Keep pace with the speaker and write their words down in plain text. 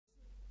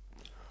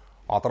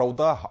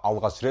Атырауда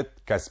алғаш рет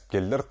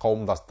кәсіпкерлер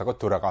қауымдастығы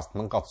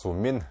төрағасының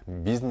қатысумен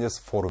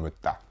бизнес-форум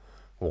өтті.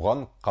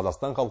 Оған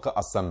Қазақстан халқы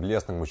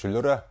ассамблеясының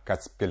мүшелері,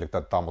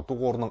 кәсіпкерлікті дамыту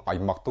қорының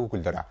аймақтық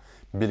өкілдері,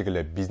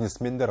 белгілі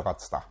бизнесмендер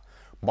қатысты.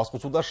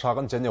 Басқосуда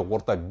шағын және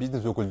орта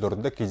бизнес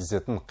өкілдерінде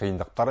кездесетін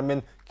қиындықтар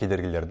мен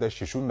кедергілерді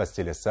шешу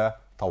мәселесі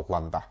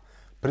талқыланды.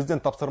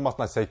 Президент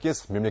тапсырмасына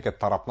сәйкес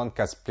мемлекет тарапынан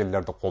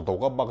кәсіпкерлерді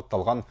қолдауға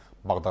бағытталған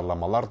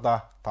бағдарламалар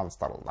да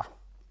таныстырылды.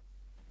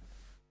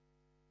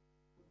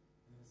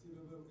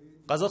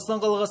 Қазақстан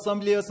халқы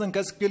ассамблеясының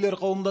кәсіпкерлер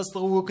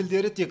қауымдастығы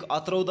өкілдері тек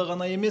Атырауда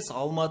ғана емес,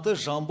 Алматы,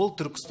 Жамбыл,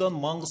 Түркістан,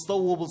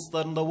 Маңғыстау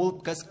облыстарында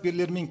болып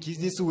кәсіпкерлермен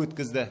кездесу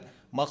өткізді.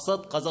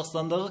 Мақсат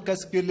Қазақстандағы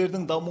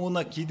кәсіпкерлердің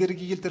дамуына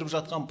кедергі келтіріп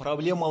жатқан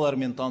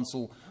проблемалармен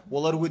танысу.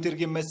 Олар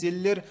көтерген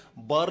мәселелер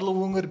барлық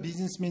өңір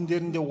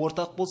бизнесмендерінде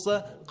ортақ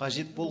болса,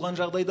 қажет болған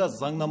жағдайда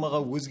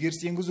заңнамаға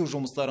өзгеріс енгізу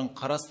жұмыстарын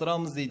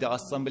қарастырамыз дейді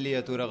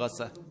ассамблея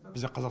төрағасы.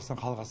 Бізде Қазақстан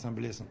халқы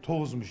ассамблеясының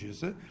 9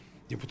 мүшесі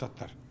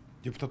депутаттар.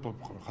 Депутат болып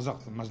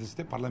Қазақстан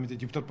мәжілісте, парламентте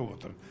депутат болып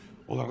отыр.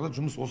 Оларға да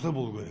жұмыс осылай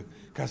болу керек.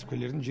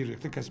 Кәсіпкерлердің,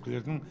 жергілікті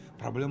кәсіпкерлердің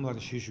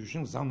проблемаларын шешу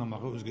үшін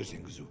заңнамаға өзгеріс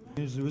енгізу.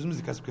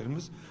 Өзімізде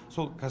кәсіпкеріміз,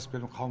 сол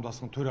кәсіпкерлердің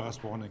қауымдастығының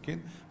төрағасы болғаннан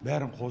кейін,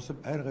 бәрін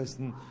қосып,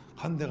 әрқайсының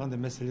қандай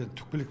мәселелерін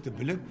түпкілікті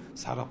біліп,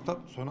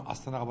 сараптап, соны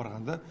Астанаға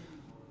барғанда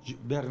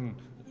бәрін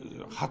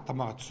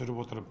хаттамаға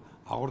түсіріп отырып,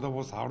 Ақорда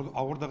болса,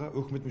 Ақордаға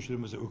өкімет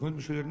мүшелері болса, өкімет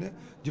мүшелеріне,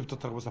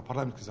 депутаттарға болса,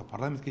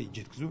 парламентке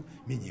жеткізу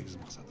мен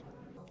негізгі мақсатым.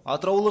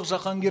 Атыраулық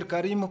Жахангер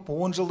Каримов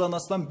 10 жылдан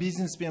астам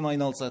бизнеспен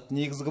айналысады.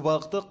 Негізгі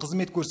бағыты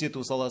қызмет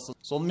көрсету саласы.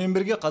 Сонымен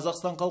бірге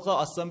Қазақстан халқы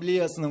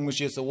ассамблеясының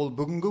мүшесі. Ол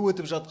бүгінгі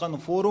өтіп жатқан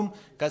форум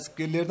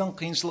кәсіпкерлердің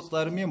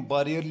қиыншылықтары мен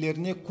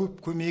барьерлеріне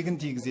көп көмегін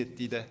тигізеді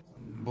дейді.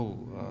 Бұл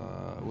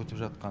өтіп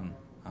жатқан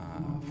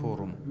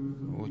форум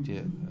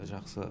өте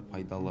жақсы,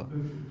 пайдалы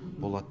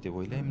болады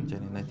деп ойлаймын,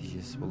 және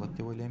нәтижесі болады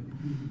деп ойлаймын.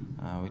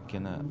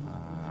 Өйткені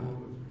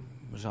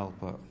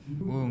жалпы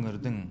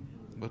өңірдің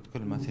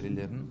бүткіл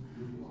мәселелерін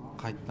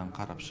қайттан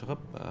қарап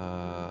шығып,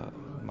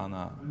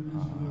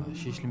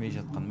 шешілмей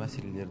жатқан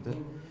мәселелерді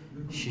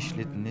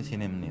шешілетініне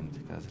сенемін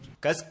енді қазір.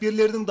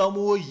 Кәсіпкерлердің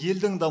дамуы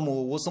елдің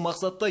дамуы. Осы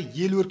мақсатта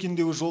ел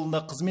өркендеуі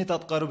жолында қызмет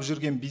атқарып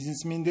жүрген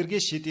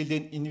бизнесмендерге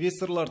шетелден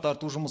инвесторлар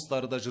тарту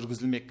жұмыстары да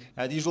жүргізілмек.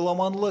 Әдей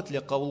Жоламанұлы,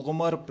 Тілек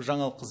Қабылғұмаров,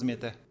 жаңалық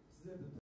қызметі.